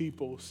sea of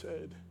people,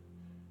 said,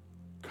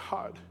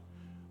 God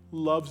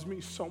loves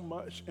me so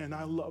much, and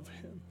I love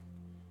him.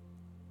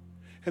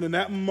 And in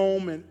that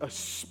moment, a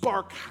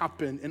spark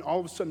happened, and all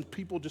of a sudden,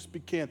 people just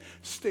began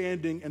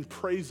standing and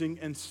praising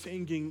and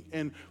singing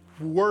and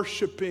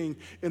worshiping,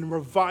 and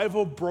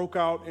revival broke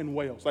out in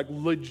Wales.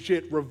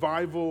 Legit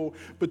revival.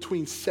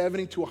 Between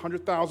 70 to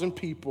 100,000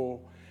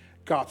 people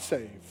got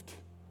saved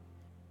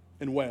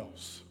in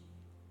Wales.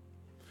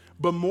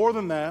 But more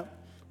than that,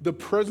 the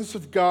presence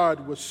of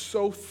God was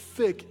so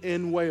thick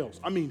in Wales.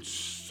 I mean,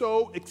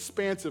 so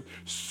expansive,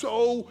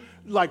 so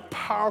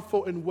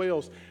powerful in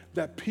Wales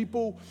that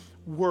people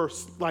were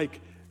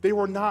they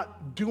were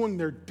not doing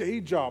their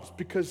day jobs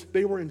because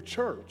they were in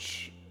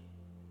church.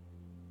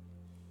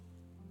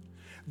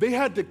 They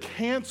had to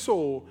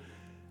cancel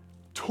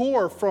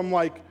tour from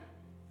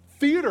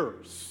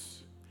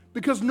theaters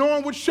because no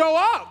one would show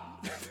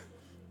up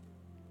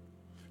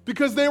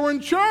because they were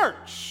in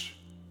church.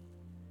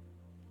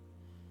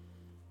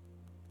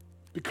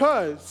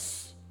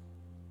 Because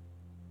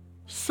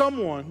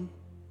someone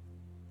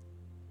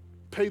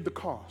paid the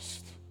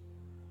cost.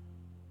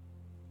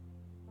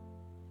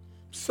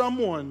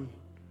 Someone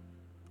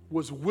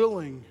was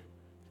willing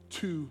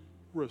to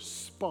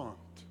respond.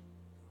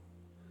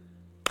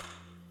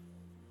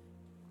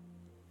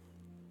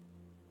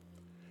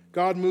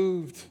 God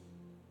moved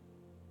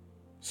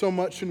so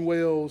much in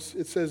Wales.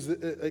 It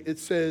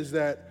says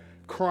that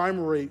crime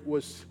rate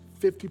was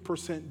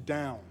 50%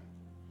 down.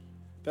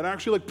 That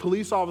actually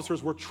police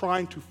officers were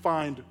trying to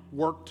find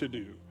work to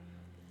do.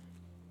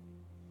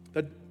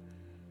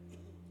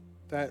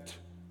 That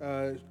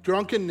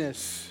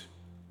drunkenness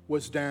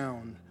was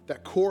down.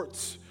 That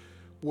courts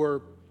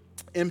were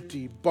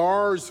empty.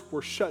 Bars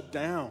were shut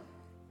down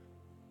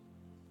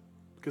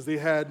because they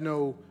had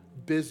no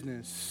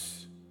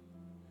business,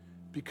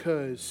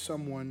 because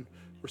someone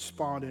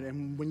responded.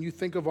 And when you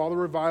think of all the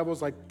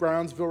revivals like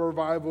Brownsville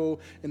Revival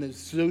and the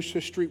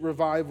Azusa Street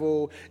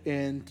Revival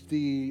and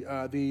the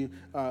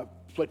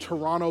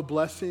Toronto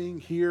Blessing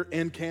here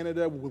in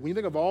Canada, when we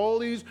think of all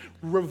these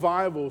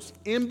revivals,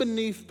 in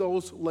beneath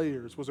those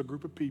layers was a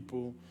group of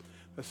people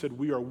that said,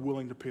 we are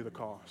willing to pay the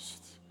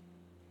cost.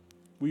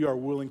 We are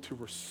willing to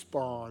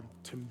respond,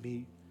 to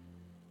meet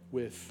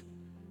with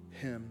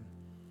him.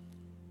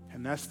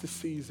 And that's the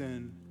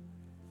season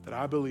that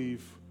I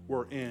believe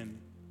we're in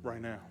right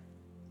now.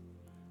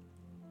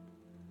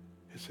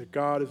 It's that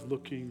God is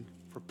looking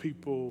for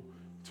people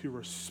to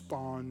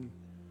respond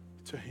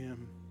to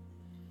him.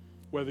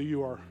 Whether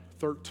you are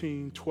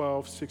 13,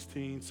 12,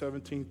 16,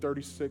 17,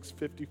 36,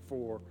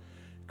 54,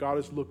 God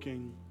is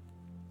looking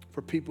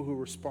for people who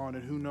respond,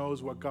 and who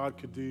knows what God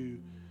could do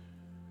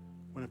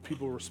when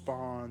people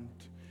respond.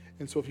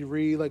 And so if you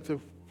read like the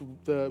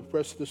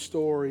rest of the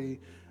story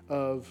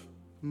of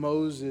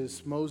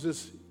Moses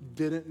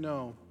didn't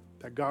know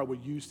that God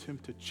would use him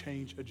to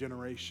change a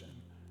generation,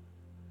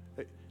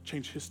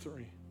 change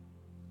history.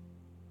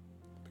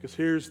 Because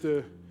here's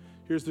the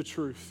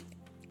truth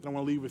that I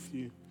want to leave with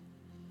you,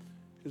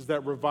 is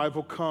that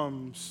revival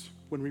comes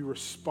when we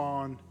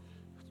respond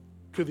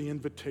to the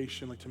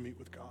invitation, like to meet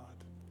with God.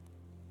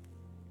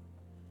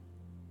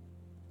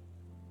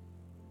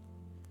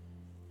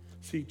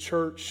 See,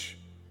 church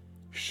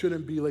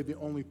shouldn't be like the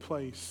only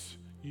place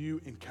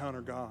you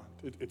encounter God.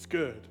 It's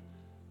good.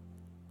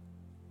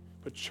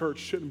 But church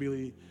shouldn't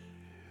be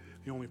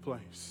the only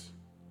place.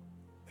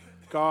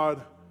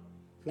 God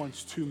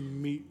wants to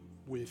meet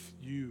with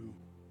you.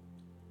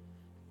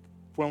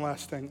 One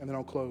last thing, and then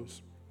I'll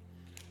close.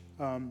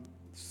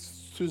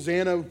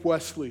 Susanna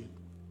Wesley,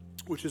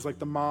 which is like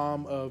the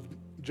mom of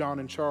John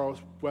and Charles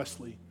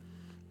Wesley,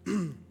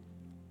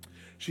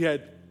 she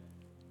had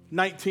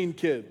 19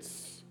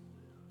 kids.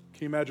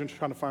 Can you imagine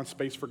trying to find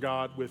space for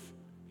God with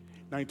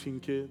 19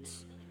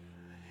 kids?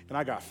 And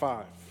I got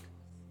 5,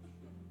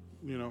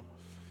 And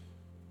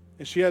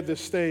she had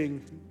this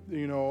thing,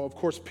 of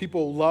course,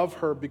 people love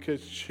her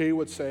because she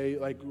would say,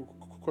 like,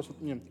 of course,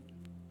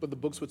 but the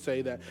books would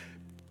say that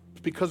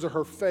because of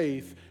her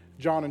faith,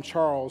 John and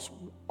Charles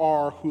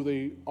are who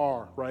they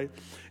are, right?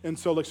 And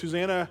so, like,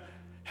 Susanna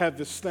had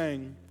this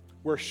thing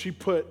where she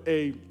put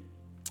a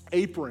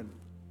apron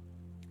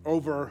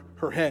over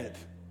her head.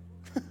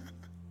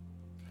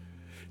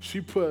 She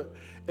put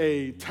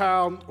a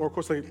towel, or of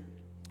course, like an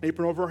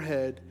apron over her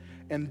head,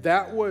 and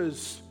that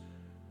was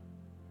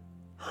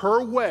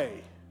her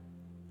way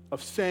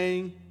of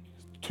saying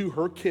to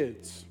her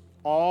kids,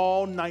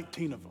 all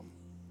 19 of them,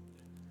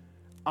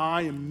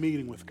 I am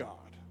meeting with God.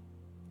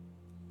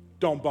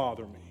 Don't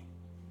bother me.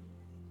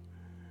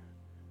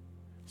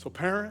 So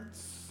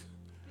parents,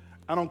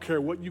 I don't care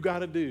what you got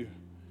to do.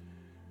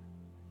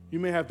 You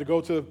may have to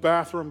go to the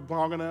bathroom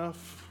long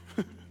enough.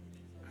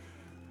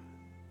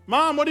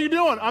 Mom, what are you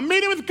doing? I'm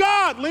meeting with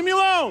God. Leave me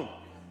alone.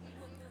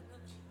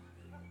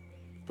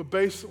 But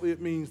basically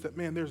it means that,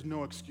 man, there's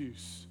no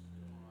excuse.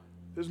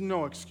 There's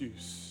no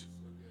excuse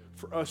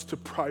for us to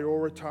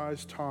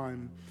prioritize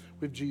time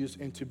with Jesus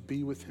and to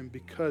be with him,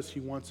 because he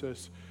wants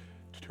us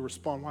to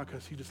respond. Why?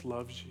 Because he just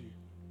loves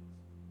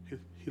you.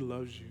 He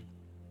loves you.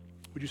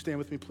 Would you stand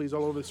with me, please,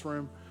 all over this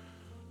room?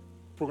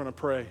 We're going to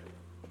pray.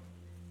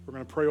 We're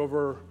going to pray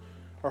over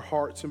our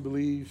hearts and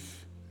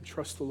believe and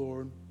trust the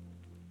Lord.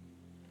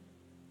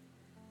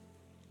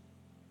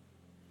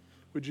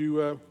 Would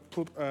you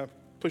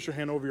push your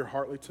hand over your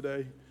heart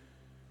today?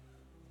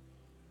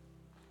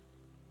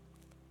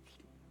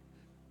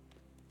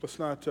 Let's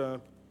not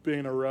be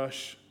in a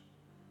rush.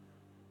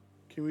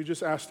 Can we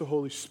just ask the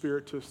Holy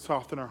Spirit to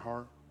soften our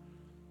heart?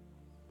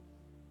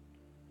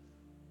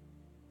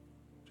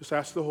 Just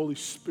ask the Holy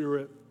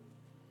Spirit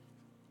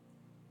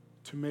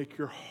to make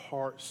your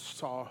heart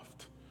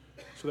soft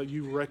so that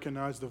you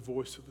recognize the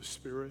voice of the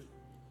Spirit.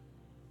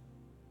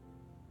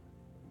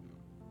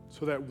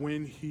 So that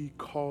when he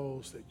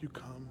calls, that you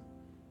come.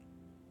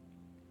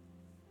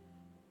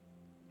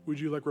 Would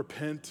you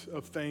repent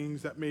of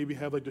things that maybe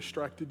have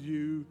distracted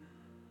you,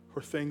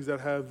 or things that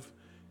have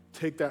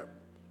take that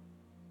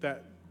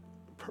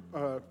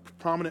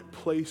prominent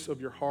place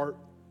of your heart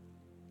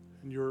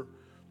and your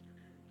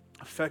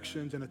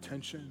affections and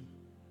attention?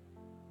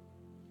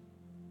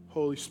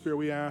 Holy Spirit,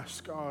 we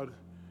ask, God,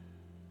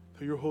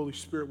 that your Holy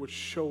Spirit would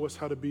show us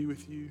how to be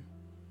with you,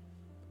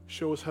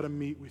 show us how to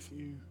meet with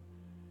you.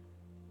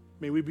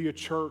 May we be a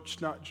church,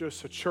 not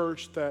just a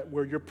church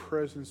where your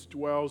presence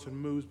dwells and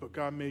moves, but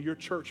God, may your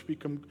church be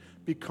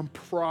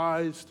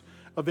comprised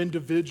of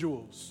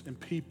individuals and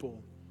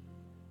people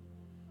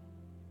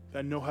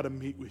that know how to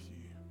meet with you.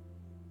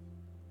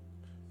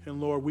 And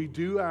Lord, we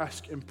do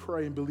ask and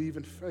pray and believe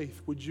in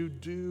faith. Would you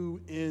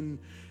do in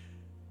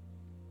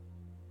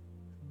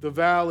the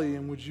Valley,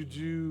 and would you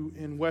do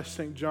in West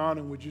St. John,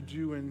 and would you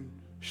do in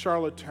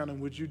Charlottetown,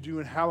 and would you do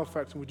in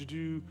Halifax, and would you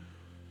do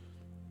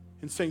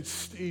in St.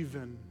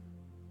 Stephen?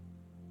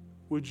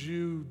 Would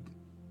you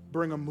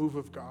bring a move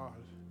of God?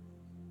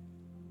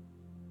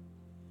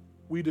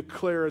 We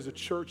declare as a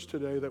church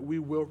today that we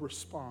will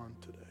respond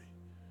today.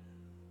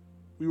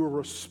 we will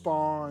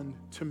respond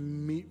to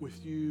meet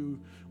with you,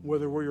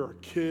 whether we're a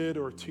kid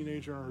or a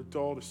teenager or an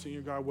adult, a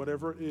senior, God,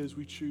 whatever it is,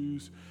 we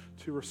choose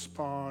to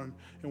respond.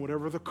 And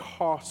whatever the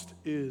cost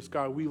is,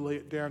 God, we lay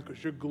it down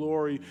because your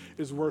glory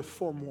is worth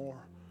far more.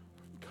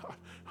 God,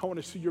 I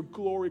want to see your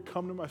glory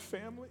come to my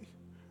family.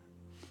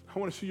 I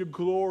want to see your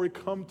glory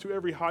come to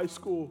every high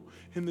school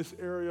in this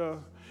area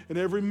and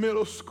every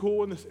middle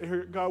school in this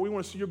area. God, we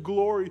want to see your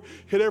glory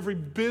hit every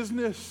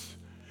business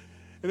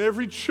and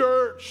every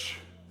church.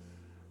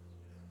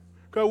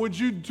 God, would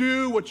you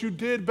do what you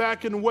did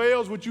back in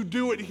Wales? Would you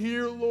do it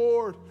here,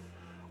 Lord?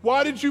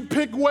 Why did you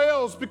pick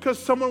Wales? Because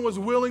someone was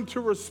willing to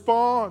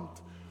respond.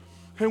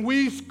 And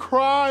we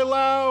cry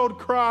loud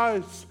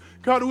cries.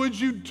 God, would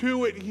you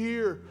do it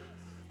here?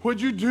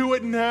 Would you do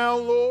it now,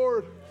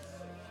 Lord?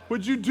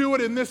 Would you do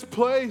it in this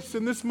place,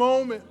 in this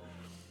moment?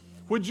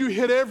 Would you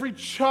hit every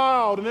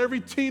child and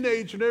every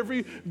teenager and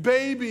every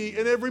baby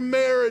and every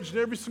marriage and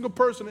every single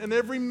person and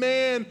every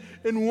man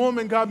and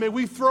woman, God, may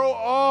we throw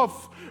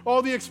off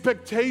all the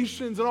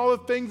expectations and all the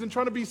things and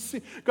trying to be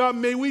seen. God,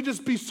 may we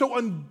just be so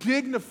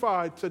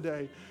undignified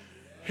today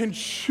and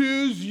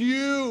choose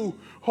you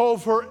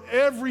over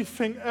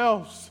everything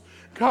else.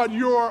 God,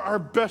 you're our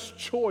best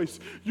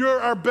choice.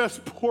 You're our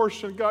best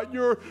portion. God,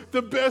 you're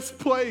the best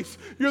place.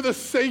 You're the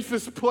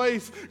safest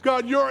place.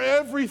 God, you're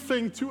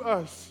everything to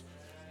us.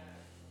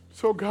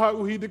 So, God,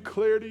 we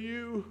declare to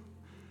you,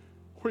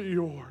 we're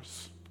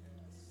yours.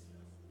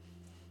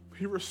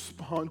 We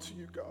respond to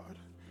you, God.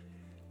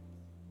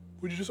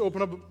 Would you just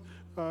open up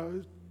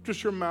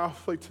just your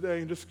mouth like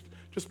today and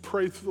just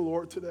pray to the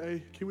Lord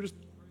today? Can we just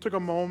take a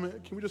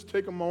moment? Can we just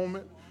take a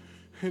moment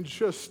and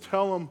just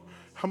tell him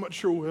how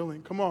much you're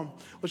willing? Come on,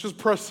 let's just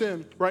press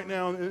in right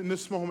now in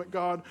this moment.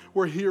 God,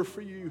 we're here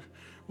for you.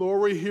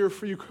 Lord, we're here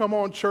for you. Come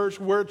on, church.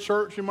 We're a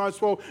church. You might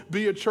as well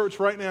be a church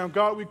right now.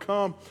 God, we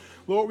come.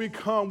 Lord, we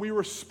come. We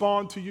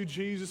respond to you,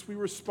 Jesus. We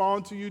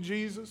respond to you,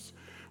 Jesus.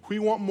 We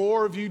want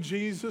more of you,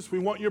 Jesus. We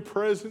want your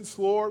presence,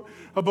 Lord.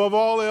 Above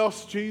all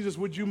else, Jesus,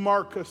 would you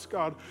mark us,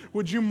 God?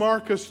 Would you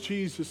mark us,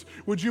 Jesus?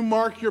 Would you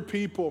mark your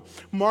people?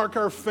 Mark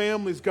our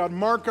families, God.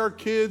 Mark our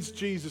kids,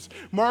 Jesus.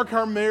 Mark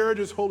our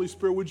marriages, Holy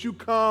Spirit. Would you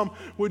come?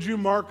 Would you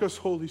mark us,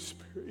 Holy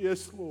Spirit?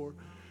 Yes, Lord.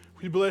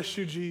 We bless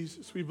you,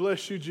 Jesus. We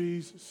bless you,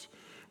 Jesus.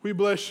 We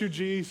bless you,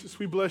 Jesus.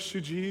 We bless you,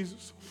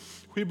 Jesus.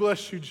 We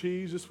bless you,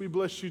 Jesus. We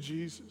bless you,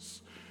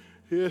 Jesus.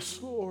 Yes,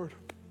 Lord.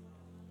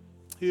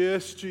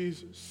 Yes,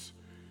 Jesus.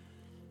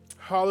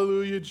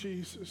 Hallelujah,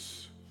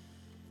 Jesus.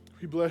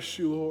 We bless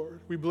you, Lord.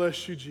 We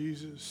bless you,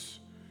 Jesus.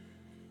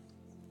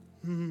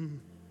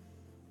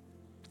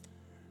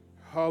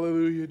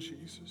 Hallelujah,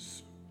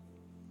 Jesus.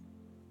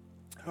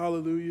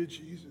 Hallelujah,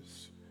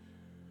 Jesus.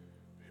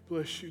 We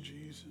bless you,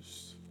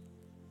 Jesus.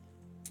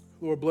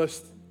 Lord,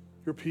 bless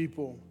your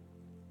people.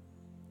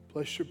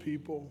 Bless your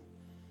people.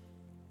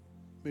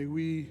 May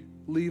we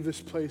leave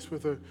this place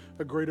with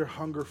a greater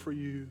hunger for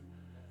you.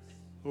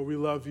 Lord, we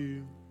love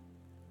you.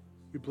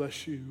 We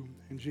bless you.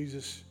 In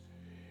Jesus'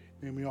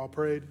 name we all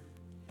prayed.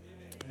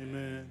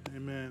 Amen.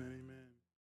 Amen. Amen.